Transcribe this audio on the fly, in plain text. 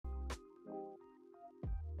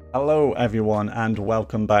Hello everyone and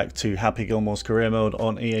welcome back to Happy Gilmore's career mode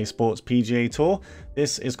on EA Sports PGA Tour.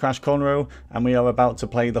 This is Crash Conroe and we are about to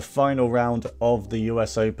play the final round of the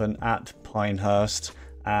US Open at Pinehurst.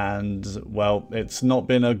 And well, it's not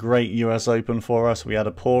been a great US Open for us. We had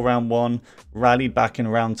a poor round one, rallied back in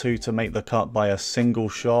round two to make the cut by a single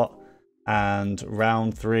shot, and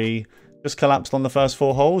round three just collapsed on the first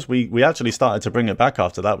four holes. We actually started to bring it back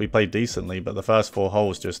after that. We played decently, but the first four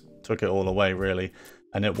holes just took it all away really.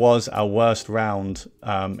 And it was our worst round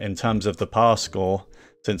in terms of the par score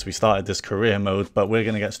since we started this career mode. But we're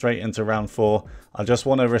going to get straight into round four. I just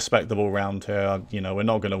want a respectable round here. You know, we're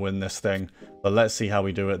not going to win this thing. But let's see how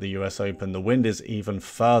we do at the US Open. The wind is even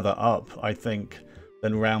further up, I think,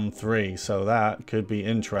 than round three. So that could be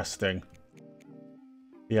interesting.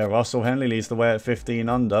 Yeah, Russell Henley leads the way at 15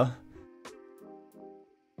 under.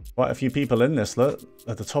 Quite a few people in this, look,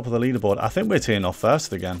 at the top of the leaderboard. I think we're teeing off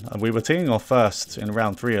first again. And we were teeing off first in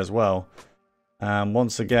round three as well.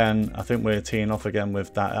 Once again, I think we're teeing off again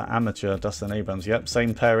with that amateur, Dustin Abrams. Yep,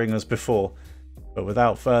 same pairing as before. But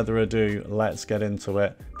without further ado, let's get into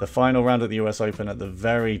it. The final round of the US Open at the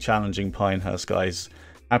very challenging Pinehurst, guys.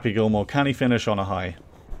 Happy Gilmore, can he finish on a high?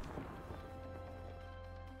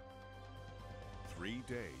 3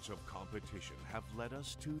 days of competition have led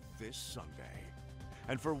us to this Sunday.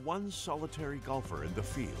 And for one solitary golfer in the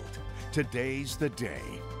field, today's the day.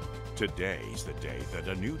 Today's the day that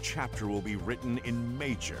a new chapter will be written in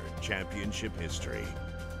major championship history.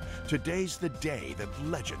 Today's the day that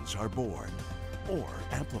legends are born, or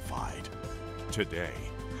amplified. Today,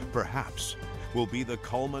 perhaps, will be the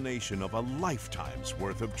culmination of a lifetime's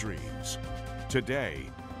worth of dreams. Today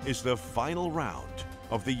is the final round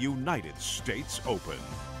of the United States Open.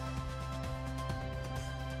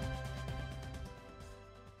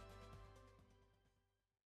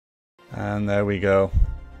 And there we go.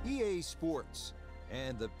 EA Sports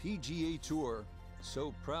and the PGA Tour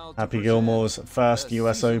so proud. Happy Gilmore's first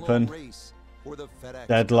US Open.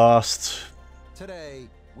 Dead last. Today,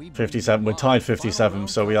 57. We're tied 57,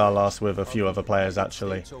 so we are last with a few other players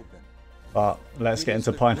actually. But let's get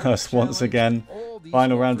into Pinehurst once again.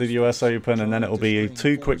 Final round of the US Open, and then it will be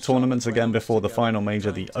 2 quick tournaments again before the final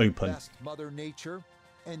major, the Open.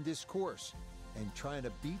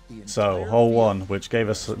 So, hole 1, which gave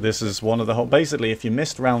us, this is one of the, basically if you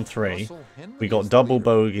missed round 3, we got double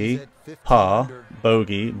bogey, par,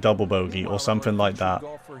 bogey, double bogey, or something like that.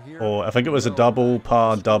 Or I think it was a double,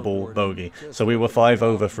 par, double, bogey. So we were 5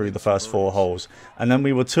 over through the first 4 holes. And then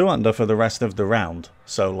we were 2 under for the rest of the round.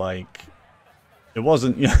 So like, it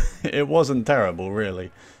wasn't, it wasn't terrible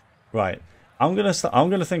really. Right. I'm gonna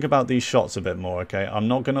think about these shots a bit more, okay? I'm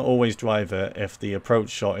not gonna always drive it if the approach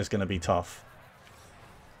shot is gonna be tough.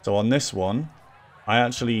 So on this one, I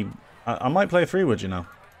might play a 3-wood, you know.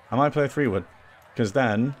 I might play a 3-wood. Because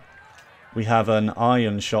then we have an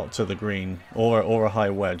iron shot to the green or a high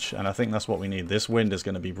wedge. And I think that's what we need. This wind is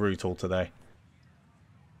going to be brutal today.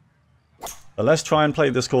 But let's try and play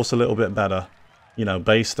this course a little bit better. You know,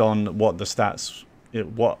 based on what the stats,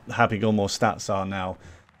 what Happy Gilmore's stats are now.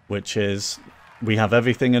 Which is, we have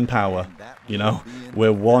everything in power. You know,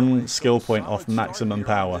 we're 1 skill point off maximum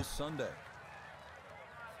power.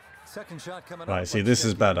 Right, see, this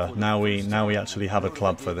is better. Now we actually have a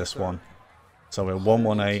club for this one. So we're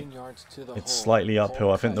 118. It's slightly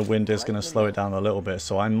uphill. I think the wind is going to slow it down a little bit.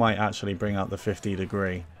 So I might actually bring out the 50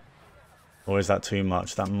 degree. Or is that too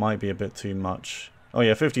much? That might be a bit too much. Oh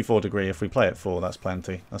yeah, 54 degree. If we play at 4, that's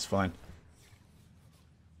plenty. That's fine.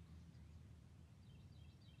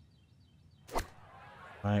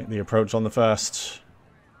 Right, the approach on the first.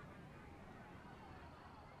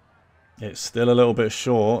 It's still a little bit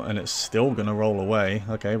short, and it's still going to roll away.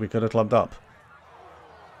 Okay, we could have clubbed up.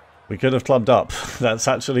 We could have clubbed up. That's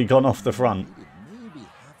actually gone off the front.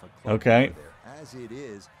 Okay.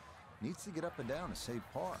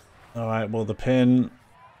 Alright, well the pin...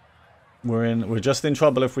 We're just in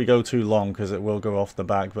trouble if we go too long, because it will go off the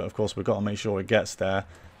back. But of course, we've got to make sure it gets there.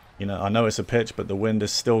 You know, I know it's a pitch, but the wind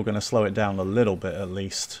is still going to slow it down a little bit at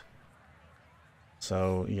least.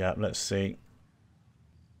 So, yeah, let's see.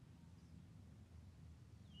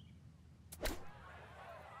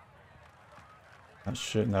 That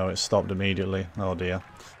should, no, it stopped immediately. Oh dear.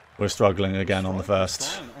 We're struggling again on the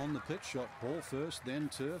first.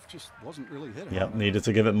 Yep, needed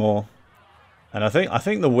to give it more. And I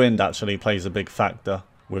think the wind actually plays a big factor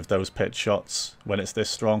with those pitch shots when it's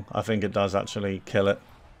this strong. I think it does actually kill it.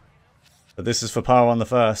 But this is for par on the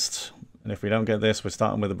first. And if we don't get this, we're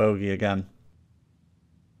starting with a bogey again.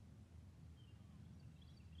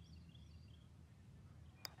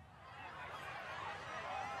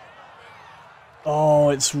 Oh,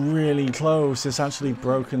 it's really close. It's actually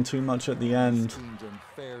broken too much at the end.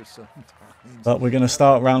 But we're going to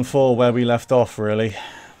start round 4 where we left off, really.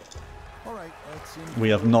 We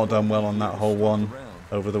have not done well on that hole 1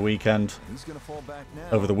 over the weekend.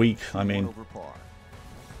 Over the week, I mean.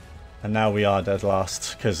 And now we are dead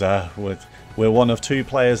last, because we're one of 2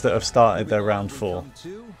 players that have started their round 4.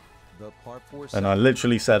 And I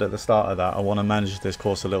literally said at the start of that, I want to manage this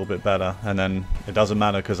course a little bit better. And then it doesn't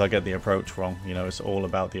matter because I get the approach wrong. You know, it's all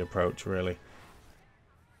about the approach, really.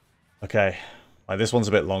 Okay. Right, this one's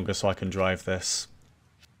a bit longer, so I can drive this.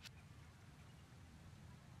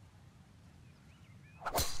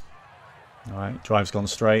 Alright, drive's gone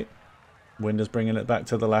straight. Wind is bringing it back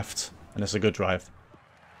to the left. And it's a good drive.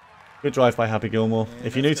 Good drive by Happy Gilmore.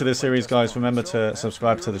 If you're new to this series, guys, remember to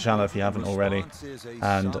subscribe to the channel if you haven't already.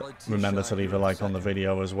 And remember to leave a like on the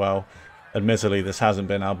video as well. Admittedly, this hasn't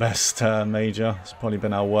been our best major. It's probably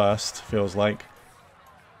been our worst, feels like.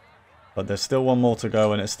 But there's still one more to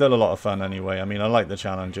go, and it's still a lot of fun anyway. I mean, I like the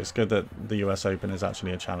challenge. It's good that the US Open is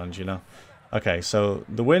actually a challenge, you know. Okay, so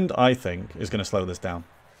the wind, I think, is going to slow this down.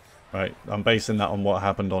 Right, I'm basing that on what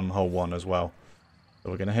happened on hole 1 as well. So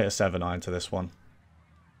we're going to hit a 7-iron to this one.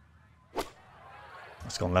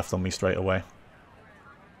 It's gone left on me straight away.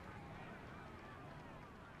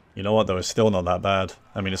 You know what, though? It's still not that bad.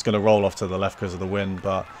 I mean, it's going to roll off to the left because of the wind,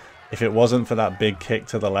 but if it wasn't for that big kick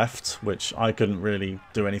to the left, which I couldn't really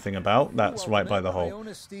do anything about, that's right by the hole.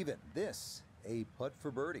 This, a putt for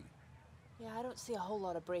birdie. Yeah, I don't see a whole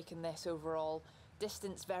lot of break in this overall.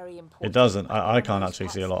 Distance very important. It doesn't. I can't actually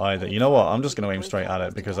see a lot either. You know what? I'm just going to aim straight at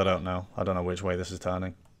it because I don't know. I don't know which way this is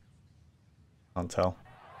turning. Can't tell.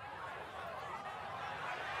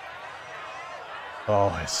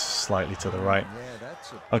 Oh, it's slightly to the right.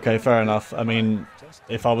 Okay, fair enough. I mean,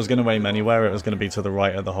 if I was going to aim anywhere, it was going to be to the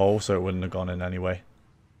right of the hole, so it wouldn't have gone in anyway.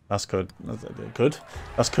 That's good. Good?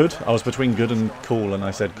 That's good? I was between good and cool, and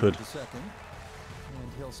I said good.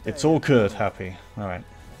 It's all good, Happy. Alright.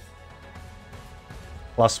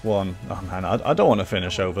 +1. Oh, man, I don't want to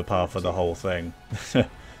finish over par for the whole thing.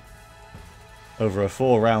 Over a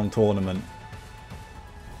 4-round tournament.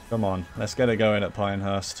 Come on, let's get it going at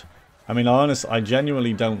Pinehurst. I mean, I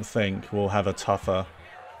genuinely don't think we'll have a tougher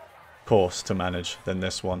course to manage than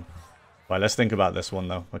this one. Right, let's think about this one,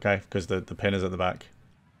 though, okay? Because the pin is at the back.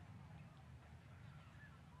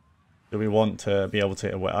 Do we want to be able to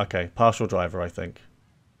hit away? Okay, partial driver, I think.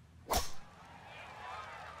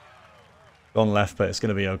 Gone left, but it's going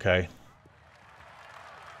to be okay.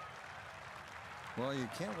 Well, you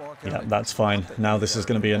can't walk yeah, that's fine. Now this is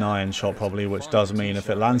going to be an iron shot probably, which does mean if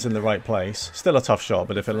it lands in the right place, still a tough shot,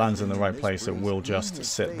 but if it lands in the right place, it will just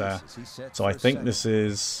sit there. So I think this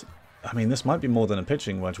is, I mean, this might be more than a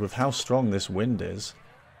pitching wedge with how strong this wind is.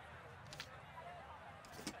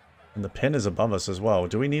 And the pin is above us as well.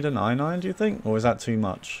 Do we need an 9-iron, do you think? Or is that too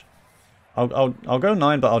much? I'll go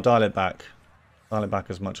 9, but I'll dial it back. Dial it back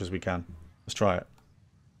as much as we can. Let's try it.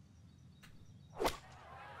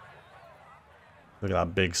 Look at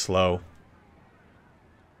that big slow.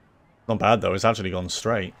 Not bad though, it's actually gone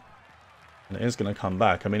straight. And it is going to come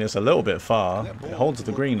back. I mean, it's a little bit far. It holds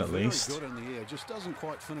the green at least.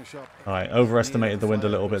 Alright, overestimated the wind a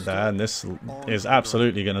little bit there. And this is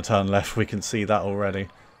absolutely going to turn left. We can see that already.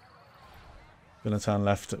 Going to turn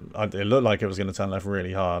left. It looked like it was going to turn left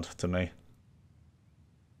really hard to me.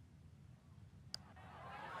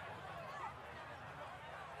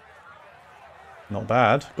 Not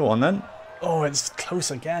bad. Go on then. Oh, it's close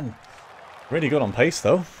again. Really good on pace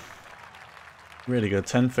though. Really good.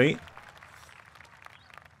 10 feet.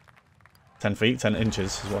 10 feet, 10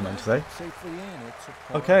 inches is what I meant to say.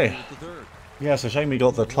 Okay. Yeah, it's a shame we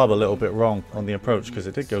got the club a little bit wrong on the approach because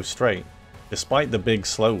it did go straight. Despite the big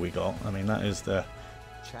slow we got. I mean, that is the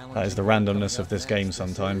randomness of this game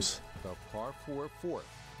sometimes.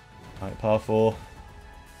 Right, par 4.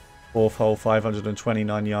 4th hole,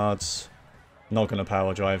 529 yards. Not going to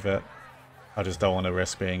power drive it. I just don't want to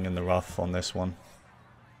risk being in the rough on this one.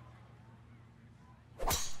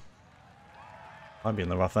 Might be in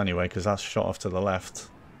the rough anyway, because that's shot off to the left.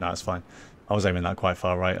 No, it's fine. I was aiming that quite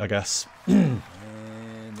far right, I guess.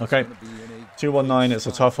 Okay. 219, it's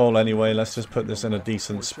a tough hole anyway. Let's just put this in a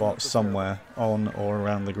decent spot somewhere on or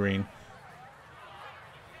around the green.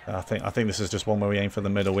 I think this is just one where we aim for the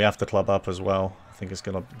middle. We have to club up as well. I think it's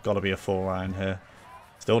got to be a 4-iron here.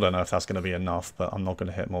 Still don't know if that's going to be enough, but I'm not going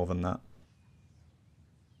to hit more than that.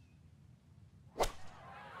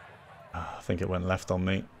 I think it went left on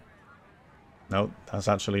me. Nope, that's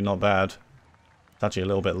actually not bad. It's actually a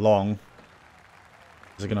little bit long.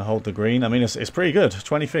 Is it going to hold the green? I mean, it's pretty good.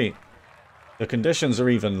 20 feet. The conditions are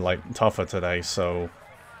even, like, tougher today, so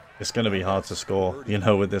it's going to be hard to score, you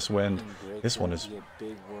know, with this wind. This one is... a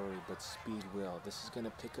big worry, but speed will. This is going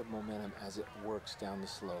to pick up momentum as it works down the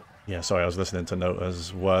slope. Yeah, sorry, I was listening to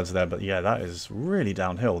Nota's words there, but yeah, that is really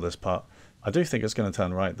downhill, this putt. I do think it's going to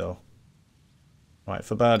turn right, though. Right,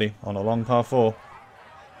 for birdie on a long par 4.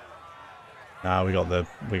 Nah, we got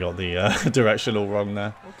the directional wrong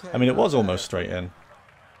there. I mean, it was almost straight in.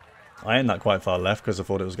 I ain't that quite far left because I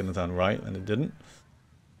thought it was going to turn right, and it didn't.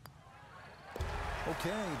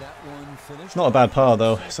 It's not a bad par,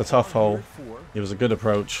 though. It's a tough hole. It was a good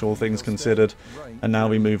approach, all things considered. And now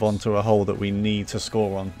we move on to a hole that we need to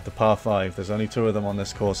score on, the par 5. There's only 2 of them on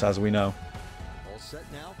this course, as we know.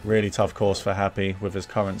 Really tough course for Happy with his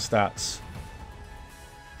current stats.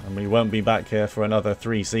 And we won't be back here for another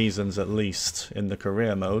 3 seasons at least in the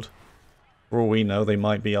career mode. For all we know, they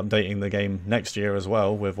might be updating the game next year as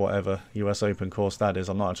well with whatever US Open course that is.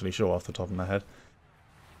 I'm not actually sure off the top of my head.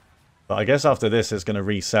 But I guess after this it's going to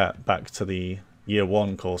reset back to the year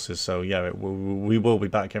 1 courses. So yeah, we will be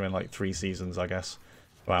back here in like 3 seasons, I guess.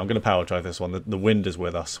 Right, I'm going to power drive this one. The wind is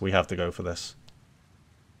with us. We have to go for this.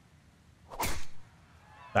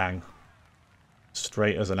 Bang.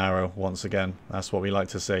 Straight as an arrow once again. That's what we like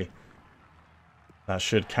to see. That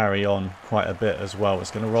should carry on quite a bit as well.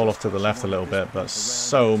 It's going to roll off to the left a little bit, but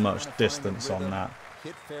so much distance on that.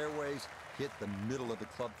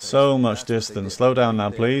 So much distance. Slow down now,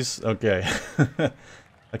 please. Okay.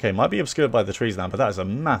 Okay, might be obscured by the trees now, but that is a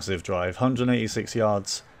massive drive. 186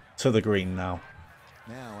 yards to the green now.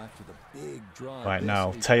 Right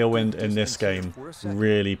now, tailwind in this game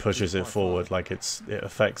really pushes it forward. Like it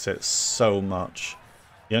affects it so much.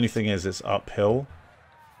 The only thing is it's uphill.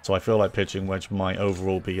 So I feel like pitching wedge might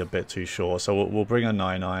overall be a bit too short. So we'll bring a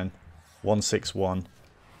 9-iron, 161.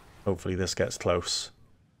 Hopefully this gets close.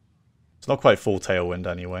 It's not quite full tailwind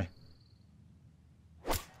anyway.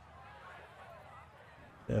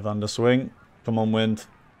 Bit of underswing. Come on, wind.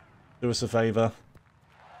 Do us a favour.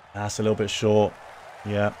 That's a little bit short.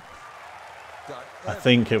 Yeah. I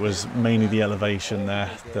think it was mainly the elevation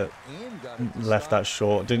there that left that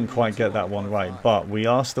short. Didn't quite get that one right, but we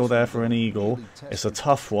are still there for an eagle. It's a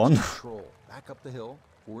tough one.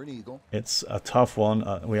 It's a tough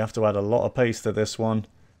one. We have to add a lot of pace to this one.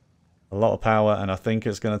 A lot of power, and I think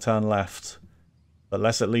it's going to turn left. But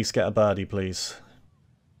let's at least get a birdie, please.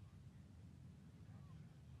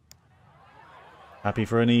 Happy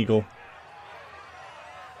for an eagle.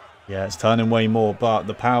 Yeah, it's turning way more, but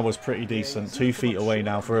the power was pretty decent. 2 feet away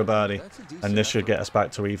now for a birdie, and this should get us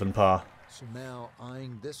back to even par. So now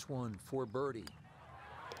eyeing this one for birdie.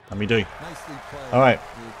 And we do. Alright,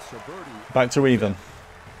 back to even.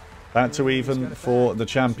 Back to even for the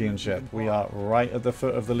championship. We are right at the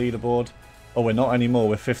foot of the leaderboard. Oh, we're not anymore.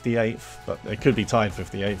 We're 58th, but it could be tied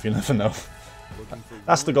 58th. You never know.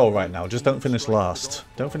 That's the goal right now. Just don't finish last.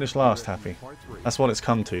 Don't finish last, Happy. That's what it's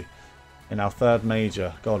come to. In our 3rd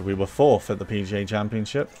major. God, we were 4th at the PGA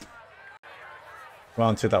Championship.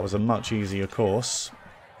 Granted, that was a much easier course.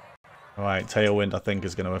 Alright, tailwind I think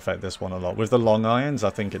is going to affect this one a lot. With the long irons,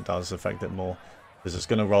 I think it does affect it more. Because it's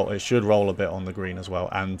going to roll, it should roll a bit on the green as well.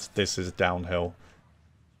 And this is downhill.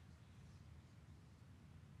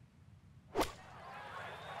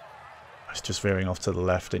 It's just veering off to the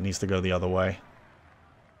left. It needs to go the other way.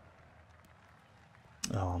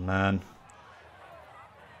 Oh, man.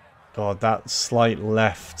 God, that slight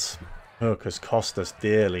left hook has cost us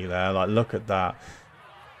dearly there. Like, look at that.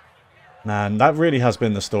 Man, that really has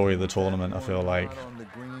been the story of the tournament, I feel like.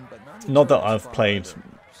 Not that I've played...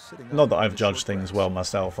 Not that I've judged things well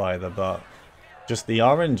myself either, but... Just the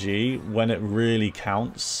RNG, when it really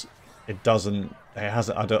counts, it doesn't... It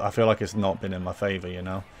hasn't... I feel like it's not been in my favour, you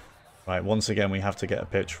know? Right, once again, we have to get a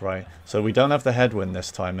pitch right. So we don't have the headwind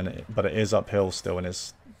this time, but it is uphill still, and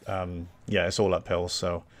it's... yeah, it's all uphill,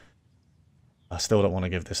 so... I still don't want to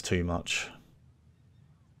give this too much.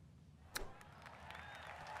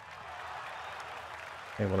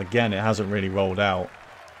 Okay, well again, it hasn't really rolled out.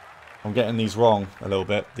 I'm getting these wrong a little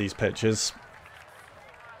bit, these pitches.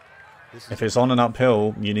 If it's on and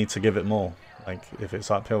uphill, you need to give it more. Like, if it's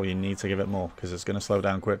uphill, you need to give it more, because it's going to slow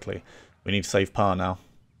down quickly. We need to save par now.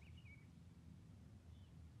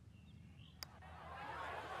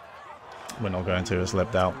 We're not going to, it's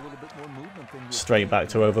slipped out. Straight back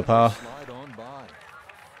to over par.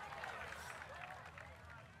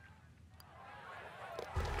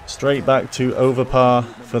 Straight back to over par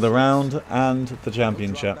for the round and the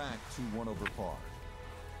championship.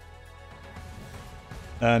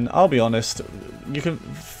 And I'll be honest, you can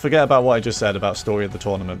forget about what I just said about story of the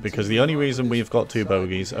tournament, because the only reason we've got 2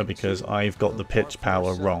 bogeys are because I've got the pitch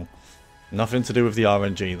power wrong. Nothing to do with the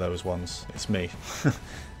RNG, those ones. It's me.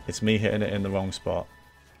 It's me hitting it in the wrong spot.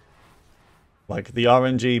 Like, the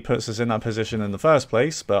RNG puts us in that position in the first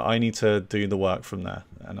place, but I need to do the work from there,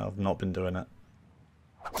 and I've not been doing it.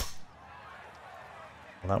 Well,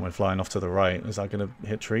 that went flying off to the right. Is that going to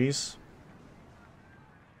hit trees?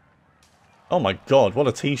 Oh my god, what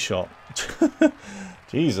a tee shot.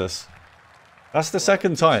 Jesus. That's the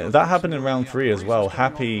second time. That happened in round 3 as well.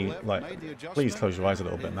 Happy, like, please close your eyes a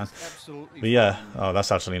little bit, man. But yeah, oh,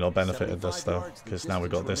 that's actually not benefited us though, because now we've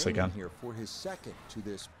got this again.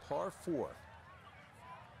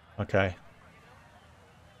 Okay.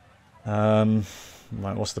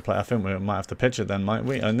 Right, what's the play? I think we might have to pitch it then, might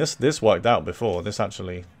we? And this worked out before. This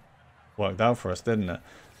actually worked out for us, didn't it?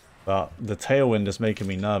 But the tailwind is making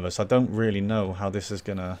me nervous. I don't really know how this is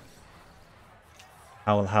gonna...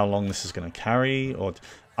 How long this is going to carry, or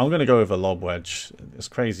I'm going to go with a lob wedge. As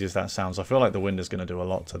crazy as that sounds, I feel like the wind is going to do a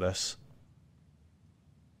lot to this.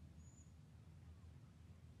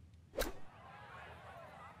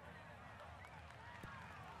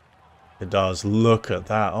 It does. Look at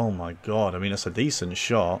that. Oh my god. I mean, it's a decent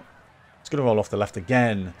shot. It's going to roll off the left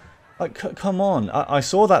again. Like, come on. I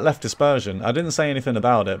saw that left dispersion. I didn't say anything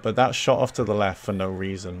about it, but that shot off to the left for no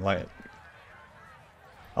reason. Like,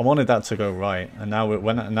 I wanted that to go right, and now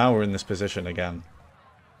we're in this position again.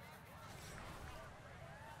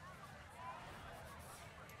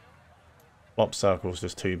 Flop circle's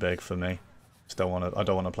just too big for me. I don't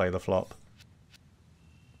want to play the flop.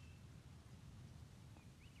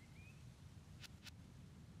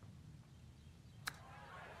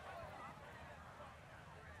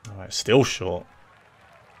 All right, still short.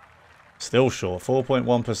 Still short.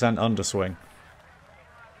 4.1% underswing.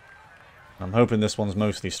 I'm hoping this one's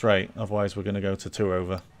mostly straight, otherwise we're going to go to 2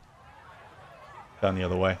 over. Down the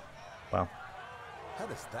other way. Wow. How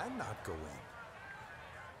does that not go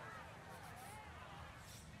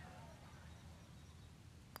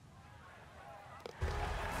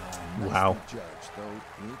in? Wow.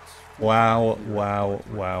 Wow, wow,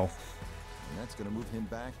 wow. That's going to move him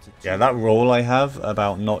back to yeah, that rule I have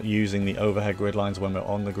about not using the overhead grid lines when we're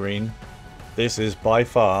on the green. This is by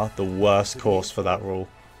far the worst course for that rule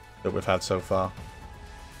that we've had so far,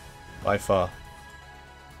 by far.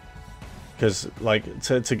 Because like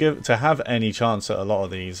to have any chance at a lot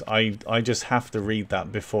of these, I just have to read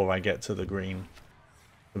that before I get to the green,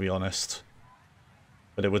 to be honest.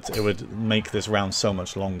 But it would make this round so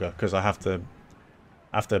much longer because I have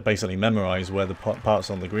to basically memorize where the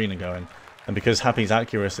parts on the green are going, and because Happy's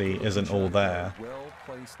accuracy isn't all there,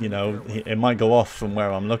 you know, it might go off from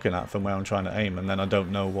where I'm looking at, from where I'm trying to aim, and then I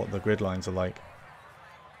don't know what the grid lines are like.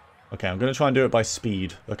 Okay, I'm going to try and do it by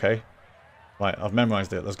speed, okay? Right, I've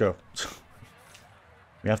memorized it, let's go.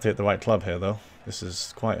 We have to hit the right club here, though. This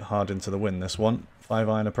is quite hard into the wind, this one.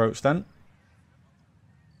 5-iron approach, then.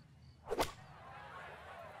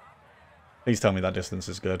 Please tell me that distance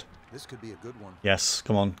is good. This could be a good one. Yes,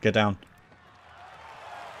 come on, get down.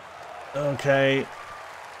 Okay.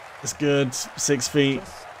 It's good, 6 feet.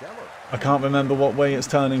 I can't remember what way it's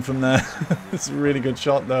turning from there. It's a really good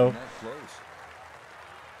shot, though.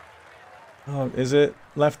 Oh, is it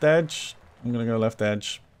left edge? I'm going to go left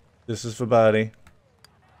edge. This is for birdie.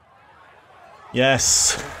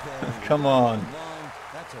 Yes! Come on.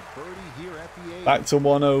 Back to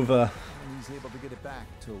 1 over.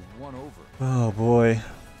 Oh boy.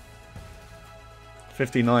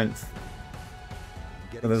 59th.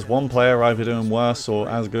 So there's one player either doing worse or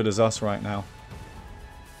as good as us right now.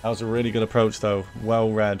 That was a really good approach though.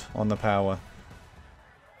 Well read on the power.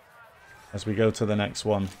 As we go to the next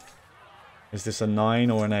one. Is this a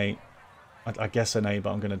 9 or an 8? I guess an 8,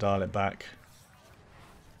 but I'm going to dial it back.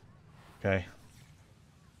 Okay.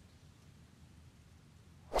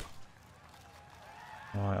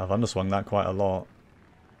 Alright, I've underswung that quite a lot.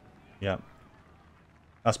 Yep.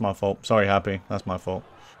 That's my fault. Sorry, Happy. That's my fault.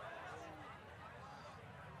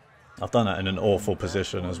 I've done that in an awful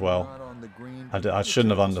position as well. I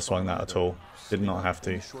shouldn't have underswung that at all. Did not have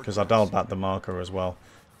to, because I dialed back the marker as well.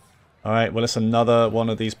 Alright, well, it's another one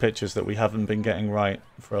of these pitches that we haven't been getting right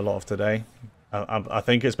for a lot of today. I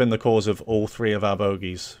think it's been the cause of all 3 of our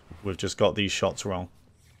bogeys. We've just got these shots wrong.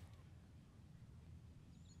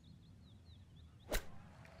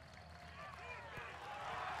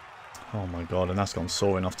 Oh my god, and that's gone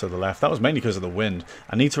soaring off to the left. That was mainly because of the wind.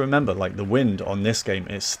 I need to remember, like, the wind on this game,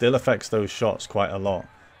 it still affects those shots quite a lot.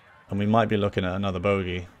 And we might be looking at another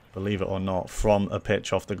bogey, believe it or not, from a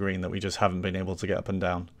pitch off the green that we just haven't been able to get up and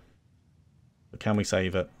down. But can we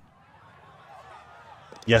save it?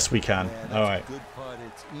 Yes, we can. Alright.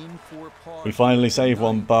 We finally saved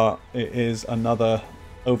one, but it is another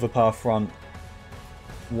over par front.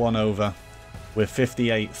 1 over. We're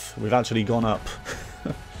 58th. We've actually gone up.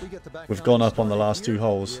 We've gone up on the last 2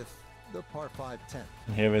 holes. the par 5 10th.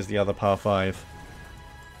 And here is the other par 5.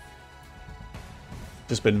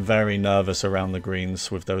 Just been very nervous around the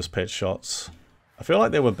greens with those pitch shots. I feel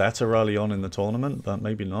like they were better early on in the tournament, but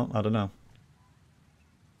maybe not. I don't know.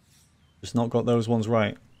 Just not got those ones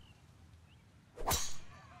right.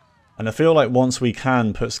 And I feel like once we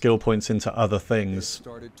can put skill points into other things,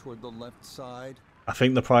 Started toward the left side. I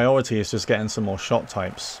think the priority is just getting some more shot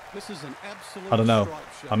types. This is an absolute I don't know. strike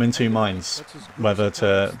shot. I'm in two minds. Whether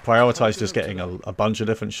to prioritize just getting a bunch of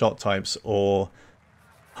different shot types or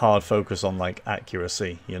hard focus on like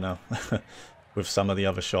accuracy, you know, with some of the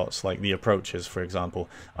other shots, like the approaches, for example.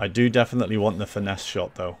 I do definitely want the finesse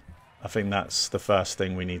shot though. I think that's the first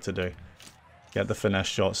thing we need to do. Get the finesse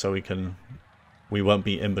shot so we won't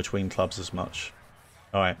be in between clubs as much.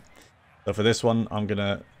 Alright, so for this one, I'm going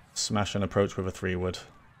to smash an approach with a 3-wood.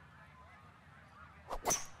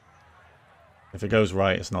 If it goes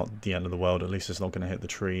right, it's not the end of the world. At least it's not going to hit the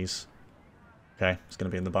trees. Okay, it's going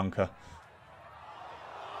to be in the bunker.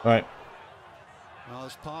 Alright. Well,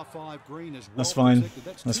 this par 5 green is That's well fine.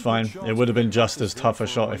 protected. That's two fine. good shots It would have been for just the as tough a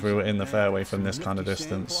passes shot if we were in the and fairway from some this kind of nifty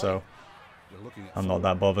sand distance, play. so You're looking at I'm not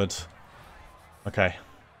that bothered. Okay.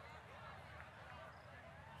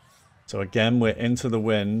 So again, we're into the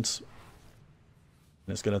wind.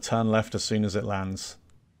 And it's going to turn left as soon as it lands.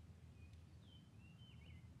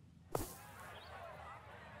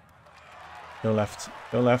 Go left.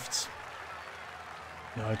 Go left.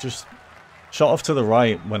 No, I just shot off to the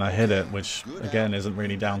right when I hit it, which again isn't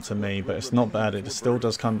really down to me, but it's not bad. It still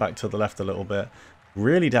does come back to the left a little bit.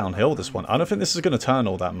 Really downhill, this one. I don't think this is going to turn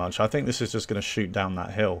all that much. I think this is just going to shoot down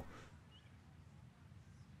that hill.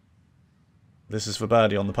 This is for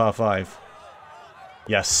birdie on the par 5.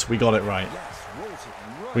 Yes, we got it right.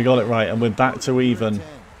 We got it right, and we're back to even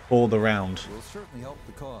for the round. Will certainly help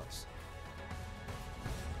the cause.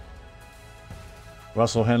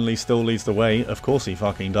 Russell Henley still leads the way. Of course he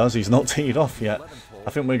fucking does. He's not teed off yet.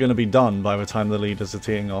 I think we're going to be done by the time the leaders are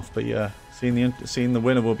teeing off. But yeah, seeing the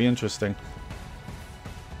winner will be interesting.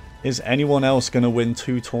 Is anyone else going to win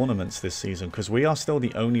 2 tournaments this season? Because we are still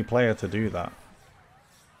the only player to do that.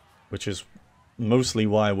 Which is mostly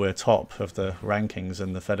why we're top of the rankings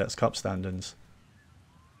and the FedEx Cup standings.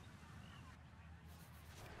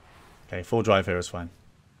 Okay, full drive here is fine.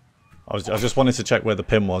 I just wanted to check where the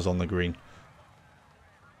pin was on the green.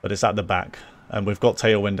 But it's at the back. And we've got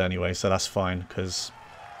tailwind anyway, so that's fine. Because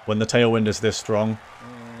when the tailwind is this strong,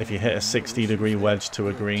 if you hit a 60-degree wedge to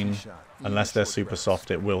a green, unless they're super soft,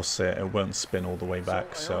 it will sit. It won't spin all the way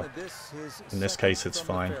back. So in this case, it's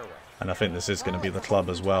fine. And I think this is going to be the club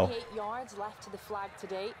as well.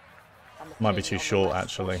 Might be too short,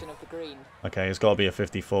 actually. Okay, it's got to be a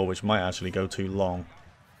 54, which might actually go too long.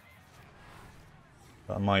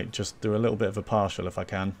 But I might just do a little bit of a partial if I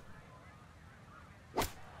can.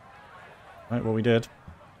 Right, well we did.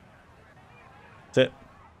 Sit.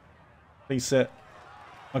 Please sit.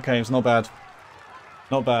 Okay, it's not bad.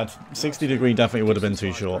 Not bad. 60 degree definitely would have been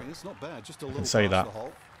too short. I can say that.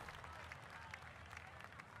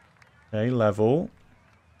 Okay, level.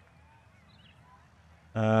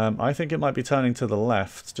 I think it might be turning to the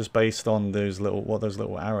left, just based on those what those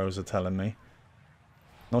little arrows are telling me.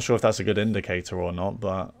 Not sure if that's a good indicator or not,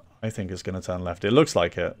 but I think it's going to turn left. It looks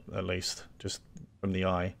like it, at least, just from the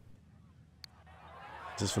eye.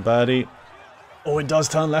 This is for birdie. Oh, it does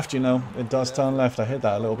turn left, you know. It does turn left. I hit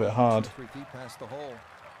that a little bit hard.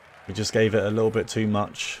 We just gave it a little bit too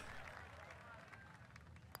much.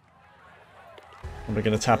 And we're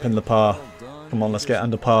going to tap in the par. Come on, let's get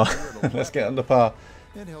under par. Let's get under par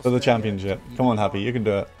for the championship. Come on, Happy, you can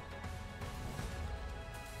do it.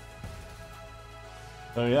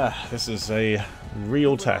 So yeah, this is a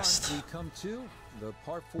real test.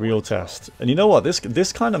 Real test. And you know what?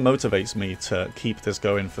 This kind of motivates me to keep this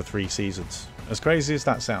going for 3 seasons. As crazy as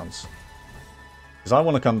that sounds. Because I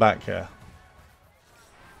want to come back here.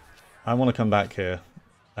 I want to come back here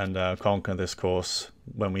and conquer this course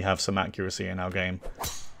when we have some accuracy in our game.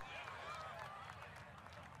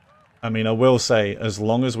 I mean, I will say, as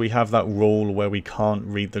long as we have that rule where we can't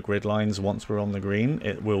read the grid lines once we're on the green,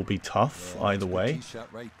 it will be tough either way.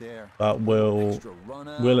 But we'll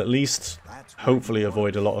at least hopefully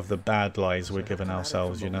avoid a lot of the bad lies we're giving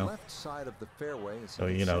ourselves, you know. So,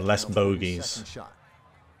 you know, less bogeys.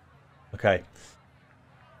 Okay.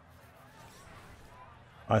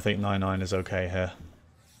 I think 9-9 is okay here.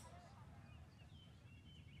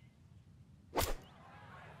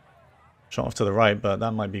 Shot off to the right, but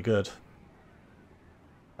that might be good.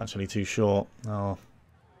 Actually too short. Oh.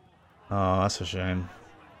 Oh, that's a shame.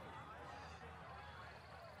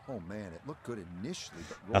 Oh man, it looked good initially,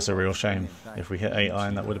 but that's a real shame. If we hit 8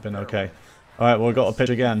 iron, that would have been okay. Alright, well, we've got a pitch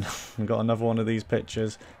again. We've got another one of these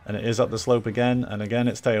pitches, and it is up the slope again, and again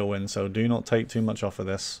it's tailwind, so do not take too much off of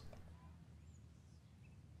this.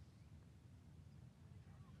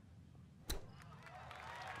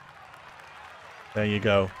 There you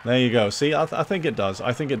go. There you go. See, I think it does.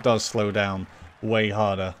 I think it does slow down way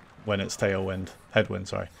harder when it's tailwind. Headwind,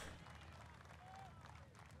 sorry.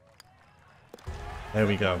 There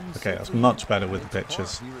we go. Okay, that's much better with the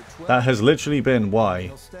pitches. That has literally been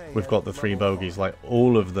why we've got the 3 bogeys. Like,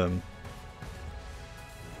 all of them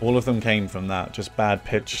came from that. Just bad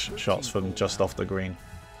pitch shots from just off the green.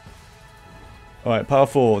 Alright, par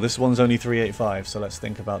 4. This one's only 385, so let's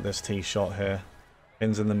think about this tee shot here.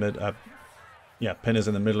 Pin's in the mid... yeah, pin is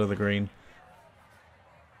in the middle of the green.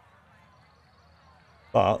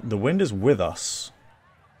 But the wind is with us.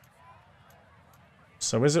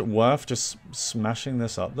 So is it worth just smashing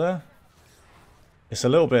this up there? It's a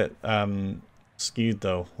little bit skewed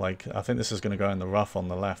though. Like, I think this is going to go in the rough on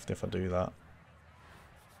the left if I do that.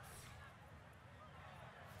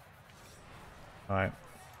 Alright.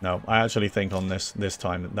 No, I actually think on this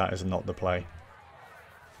time that is not the play.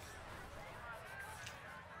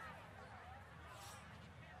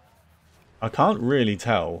 I can't really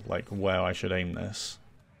tell like where I should aim this.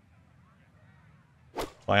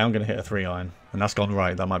 I am going to hit a 3-iron, and that's gone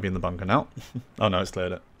right. That might be in the bunker now. Oh no, it's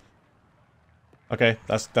cleared it. Okay,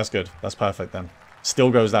 that's good. That's perfect then.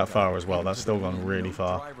 Still goes that far as well. That's still gone really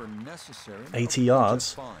far. 80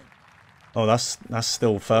 yards. Oh, that's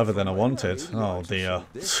still further than I wanted. Oh dear.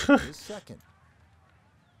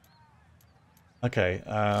 Okay,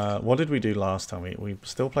 what did we do last time? We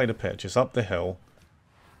still played a pitch. It's up the hill.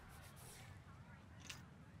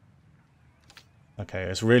 Okay,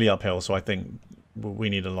 it's really uphill, so I think we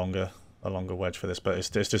need a longer wedge for this. But it's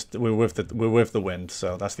just we're with the wind,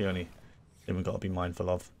 so that's the only thing we've got to be mindful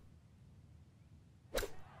of.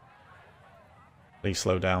 Please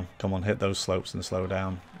slow down. Come on, hit those slopes and slow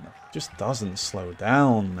down. It just doesn't slow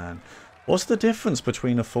down, man. What's the difference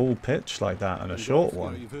between a full pitch like that and a short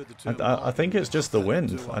one? I think it's just the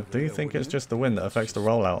wind. I do think it's just the wind that affects the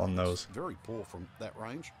rollout on those. Very poor from that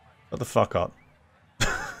range. Shut the fuck up.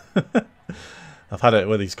 I've had it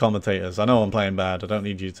with these commentators. I know I'm playing bad. I don't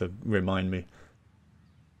need you to remind me.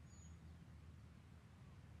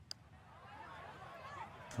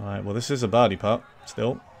 Alright, well this is a birdie putt,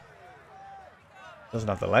 still. Doesn't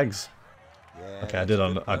have the legs. Okay,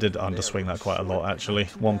 I did underswing that quite a lot actually.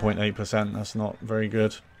 1.8%, that's not very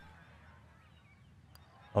good.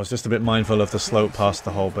 I was just a bit mindful of the slope past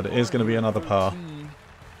the hole, but it is going to be another par.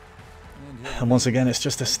 And once again, it's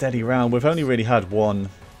just a steady round. We've only really had one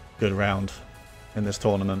good round in this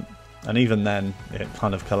tournament, and even then it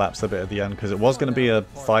kind of collapsed a bit at the end because it was going to be a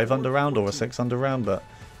 5-under round or a 6-under round, but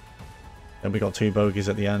then we got 2 bogeys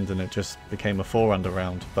at the end and it just became a 4-under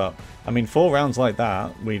round. But I mean, 4 rounds like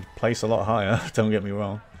that we'd place a lot higher. Don't get me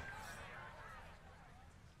wrong,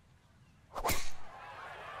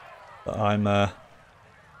 but I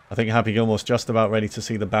think Happy Gilmore's just about ready to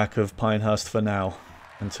see the back of Pinehurst for now,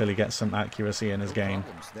 until he gets some accuracy in his game.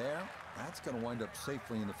 That's going to wind up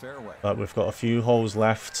safely in the fairway. But we've got a few holes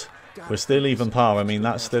left. We're still even par. I mean,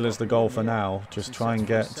 that still is the goal for now. Just try and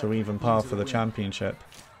get to even par for the championship.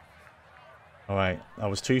 Alright, I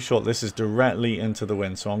was too short. This is directly into the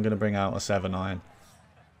wind, so I'm going to bring out a 7-iron.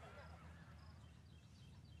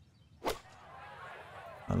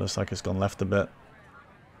 That looks like it's gone left a bit.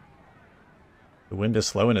 The wind is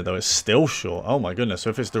slowing it though. It's still short. Oh my goodness. So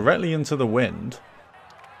if it's directly into the wind,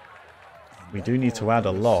 we do need to add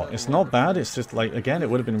a lot. It's not bad. It's just like, again, it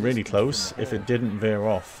would have been really close if it didn't veer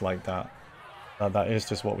off like that. That is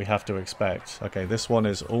just what we have to expect. Okay, this one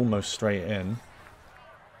is almost straight in.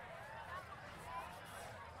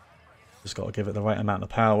 Just got to give it the right amount of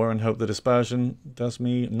power and hope the dispersion does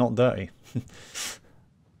me not dirty.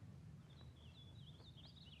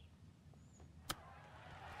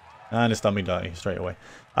 And it's done me dirty straight away.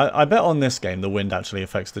 I bet on this game the wind actually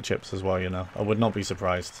affects the chips as well, you know. I would not be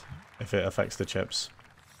surprised if it affects the chips.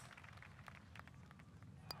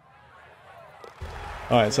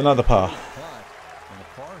 Alright, it's another par.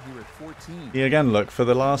 Yeah, again, look, for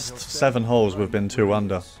the last 7 holes we've been 2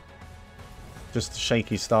 under. Just a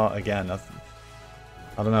shaky start again. I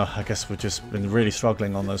don't know, I guess we've just been really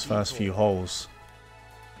struggling on those first few holes.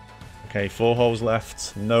 Okay, 4 holes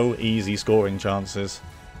left. No easy scoring chances.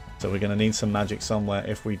 So we're going to need some magic somewhere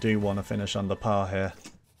if we do want to finish under par here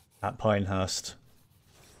at Pinehurst.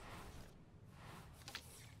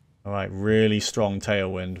 Alright, really strong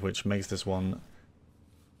tailwind, which makes this one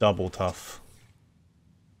double tough.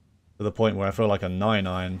 To the point where I feel like a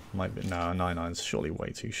 9-iron might be... No, a 9-iron's surely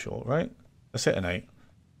way too short, right? Let's hit an 8.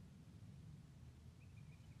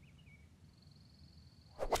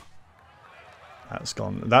 That's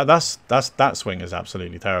gone. That swing is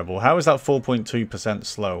absolutely terrible. How is that 4.2%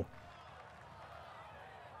 slow?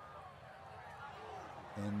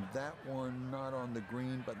 And that one not on the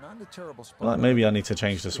green, but not in a terrible spot. Well, maybe I need to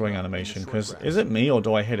change the swing animation, because is it me or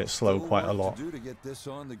do I hit it slow quite a lot? To get this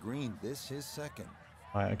on the green. This is second.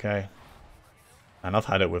 Right, okay. And I've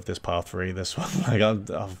had it with this par 3, this one. Like,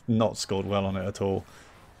 I've not scored well on it at all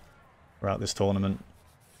throughout this tournament.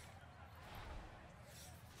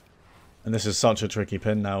 And this is such a tricky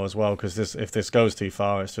pin now as well, because if this goes too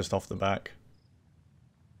far, it's just off the back.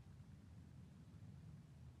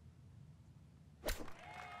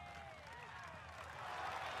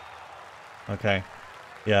 Okay.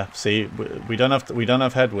 Yeah, see, we don't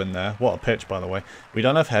have headwind there. What a pitch, by the way. We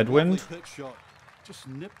don't have headwind.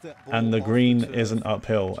 And the green isn't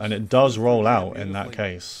uphill, and it does roll out in that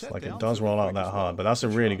case. Like, it does roll out that hard, but that's a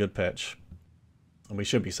really good pitch. And we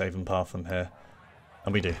should be saving par from here.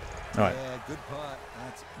 And we do. Alright.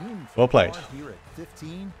 Well played.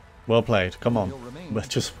 Well played. Come on. We're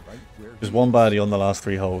just one birdie on the last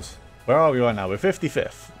 3 holes. Where are we right now? We're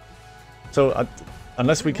 55th. So,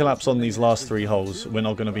 unless we collapse on these last 3 holes, we're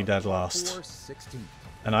not going to be dead last.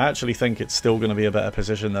 And I actually think it's still going to be a better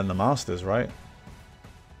position than the Masters, right?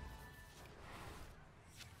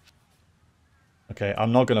 Okay,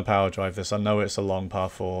 I'm not going to power drive this. I know it's a long par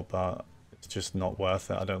 4, but it's just not worth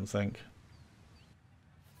it, I don't think.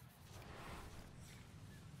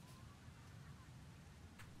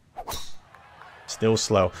 Still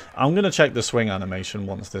slow. I'm going to check the swing animation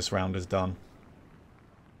once this round is done.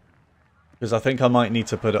 Because I think I might need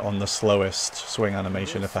to put it on the slowest swing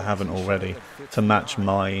animation if I haven't already, to match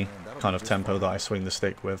my kind of tempo that I swing the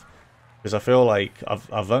stick with. Because I feel like,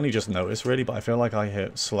 I've only just noticed really, but I feel like I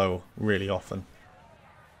hit slow really often.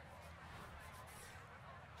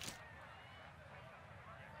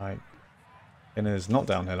 Right. It is not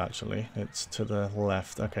downhill actually, it's to the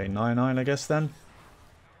left. Okay, 9-9 I guess then.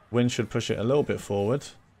 Wind should push it a little bit forward.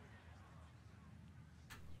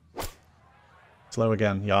 Slow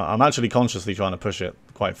again. Yeah, I'm actually consciously trying to push it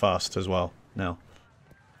quite fast as well now.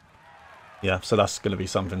 Yeah, so that's going to be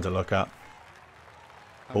something to look at.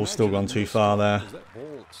 Ball's still gone too far there.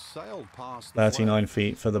 39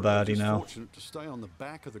 feet for the birdie now.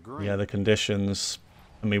 Yeah, the conditions...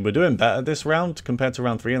 I mean, we're doing better this round compared to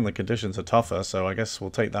round 3, and the conditions are tougher, so I guess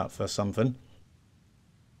we'll take that for something.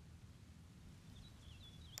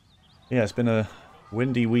 Yeah, it's been a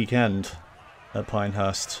windy weekend at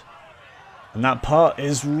Pinehurst. And that putt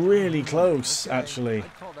is really close, actually.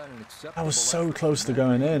 That was so close to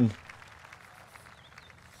going in.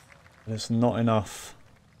 But it's not enough.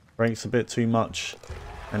 Breaks a bit too much.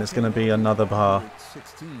 And it's going to be another bar.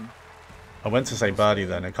 I went to say birdie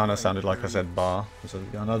then. It kind of sounded like I said bar. So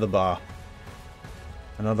another bar.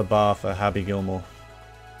 Another bar for Happy Gilmore.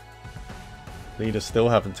 Leaders still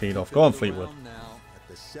haven't teed off. Go on, Fleetwood.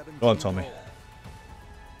 Go on, Tommy.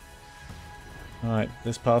 Alright,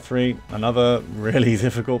 this par 3. Another really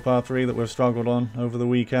difficult par 3 that we've struggled on over the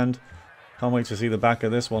weekend. Can't wait to see the back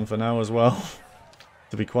of this one for now as well.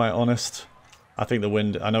 To be quite honest. I think the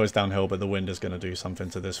wind... I know it's downhill, but the wind is going to do something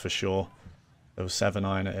to this for sure. It was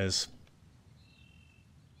 7-9 it is.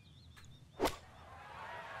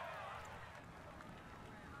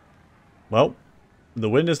 Well, the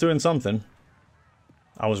wind is doing something.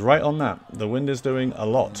 I was right on that. The wind is doing a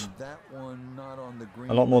lot.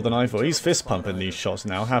 A lot more than I thought. He's fist pumping these shots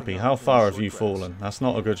now. Happy, how far have you fallen? That's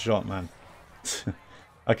not a good shot, man.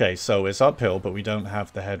 Okay, so it's uphill, but we don't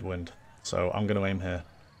have the headwind. So I'm going to aim here.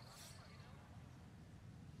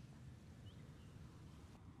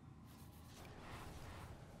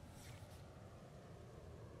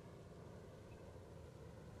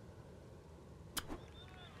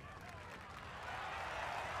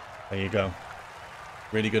 There you go.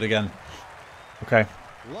 Really good again. Okay.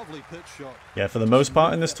 Yeah, for the most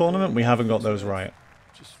part in this tournament, we haven't got those right.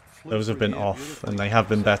 Those have been off, and they have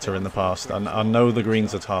been better in the past. And I know the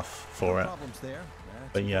greens are tough for it.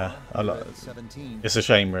 But yeah, it's a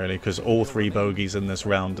shame really, because all 3 bogeys in this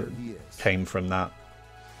round came from that.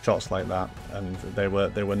 Shots like that, and they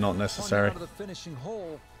were not necessary.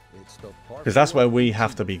 Because that's where we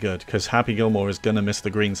have to be good, because Happy Gilmore is going to miss the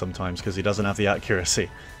green sometimes because he doesn't have the accuracy.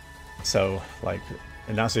 So, like,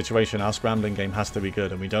 in that situation, our scrambling game has to be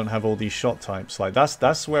good, and we don't have all these shot types. Like,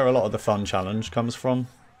 that's where a lot of the fun challenge comes from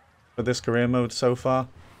for this career mode so far.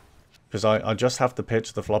 Because I just have to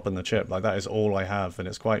pitch the flop and the chip. Like, that is all I have, and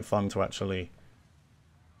it's quite fun to actually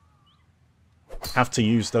have to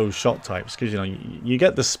use those shot types. Because, you know, you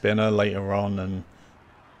get the spinner later on, and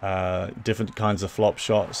different kinds of flop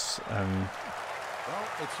shots, and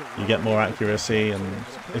you get more accuracy, and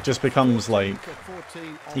it just becomes like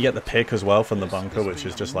you get the pick as well from the bunker, which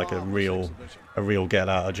is just like a real get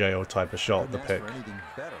out of jail type of shot, the pick.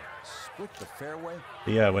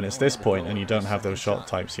 But yeah, when it's this point and you don't have those shot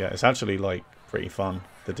types yet, it's actually like pretty fun,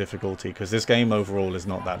 the difficulty, because this game overall is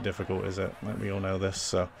not that difficult, is it? Like, we all know this.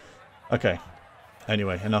 So okay,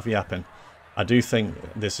 anyway, enough yapping. I do think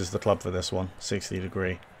this is the club for this one, 60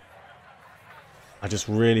 degree. I just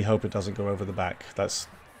really hope it doesn't go over the back. That's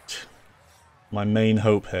my main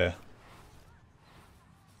hope here.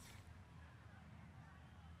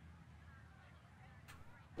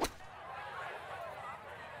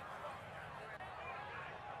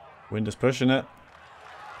 Wind is pushing it.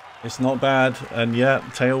 It's not bad, and yeah,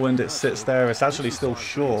 tailwind, it sits there. It's actually still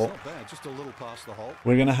short.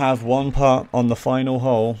 We're going to have one putt on the final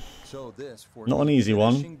hole. Not an easy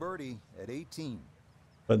one,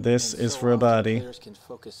 but this is for a birdie. Players can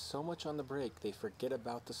focus so much on the break, they forget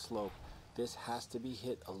about the slope. This has to be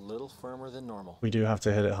hit a little firmer than normal. We do have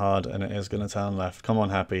to hit it hard, and it is going to turn left. Come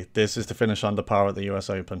on, Happy. This is to finish under par at the US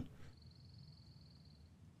Open.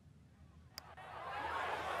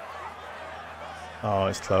 Oh,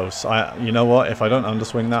 it's close. You know what? If I don't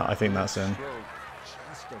underswing that, I think that's in.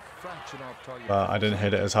 But I didn't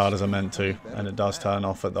hit it as hard as I meant to, and it does turn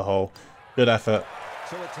off at the hole. Good effort.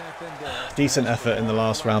 Decent effort in the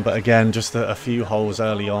last round, but again, just a few holes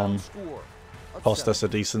early on cost us a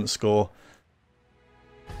decent score.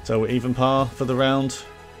 So even par for the round.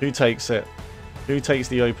 Who takes it? Who takes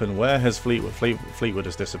the Open? Where has Fleetwood? Fleetwood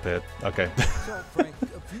has disappeared. Okay.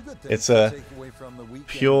 It's a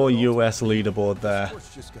pure US leaderboard there.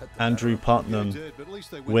 Andrew Putnam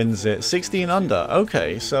wins it. 16 under.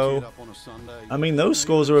 Okay, so I mean those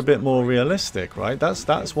scores are a bit more realistic, right? That's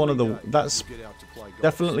definitely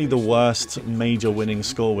the worst major winning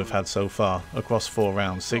score we've had so far across 4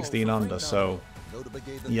 rounds. 16 under. So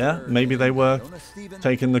yeah, maybe they were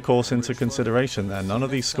taking the course into consideration there. None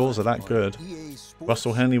of these scores are that good.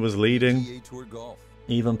 Russell Henley was leading.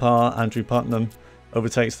 Even par. Andrew Putnam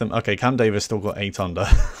overtakes them. Okay, Cam Davis still got 8 under.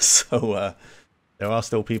 So there are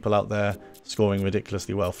still people out there scoring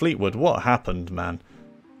ridiculously well. Fleetwood, what happened, man?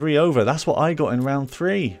 3 over. That's what I got in round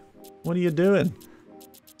 3. What are you doing?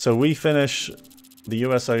 So we finish the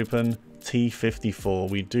US Open T54.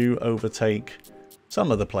 We do overtake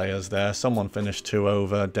some of the players there. Someone finished 2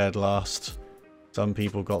 over, dead last. Some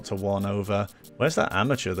people got to 1 over. Where's that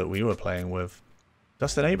amateur that we were playing with?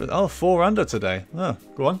 Justin Abrams. Oh, 4 under today. Oh,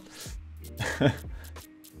 go on.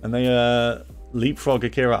 And they leapfrog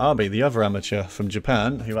Akira Abe, the other amateur from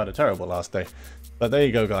Japan, who had a terrible last day. But there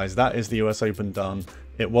you go, guys. That is the US Open done.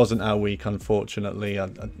 It wasn't our week, unfortunately.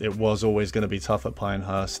 It was always going to be tough at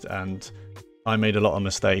Pinehurst, and I made a lot of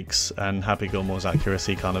mistakes, and Happy Gilmore's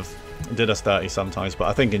accuracy kind of did us dirty sometimes. But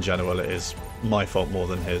I think in general it is my fault more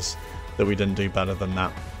than his that we didn't do better than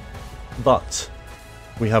that. But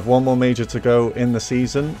we have one more major to go in the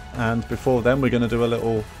season, and before then we're going to do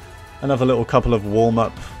another little couple of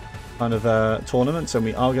warm-up kind of tournaments, and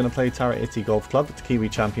we are going to play Tara Iti Golf Club at the Kiwi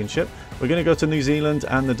Championship. We're going to go to New Zealand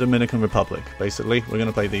and the Dominican Republic, basically. We're going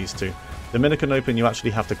to play these two. Dominican Open you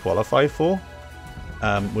actually have to qualify for,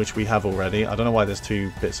 which we have already. I don't know why there's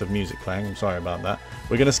 2 bits of music playing. I'm sorry about that.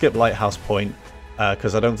 We're going to skip Lighthouse Point,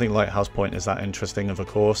 because I don't think Lighthouse Point is that interesting of a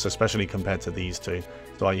course, especially compared to these two.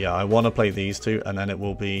 So yeah, I want to play these two, and then it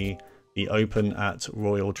will be the Open at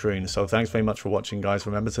Royal Troon. So thanks very much for watching, guys.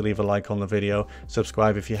 Remember to leave a like on the video,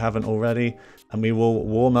 subscribe if you haven't already, and we will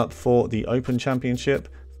warm up for the Open Championship.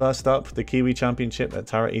 First up, the Kiwi Championship at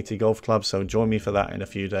Tara Iti Golf Club, so join me for that in a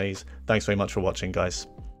few days. Thanks very much for watching, guys.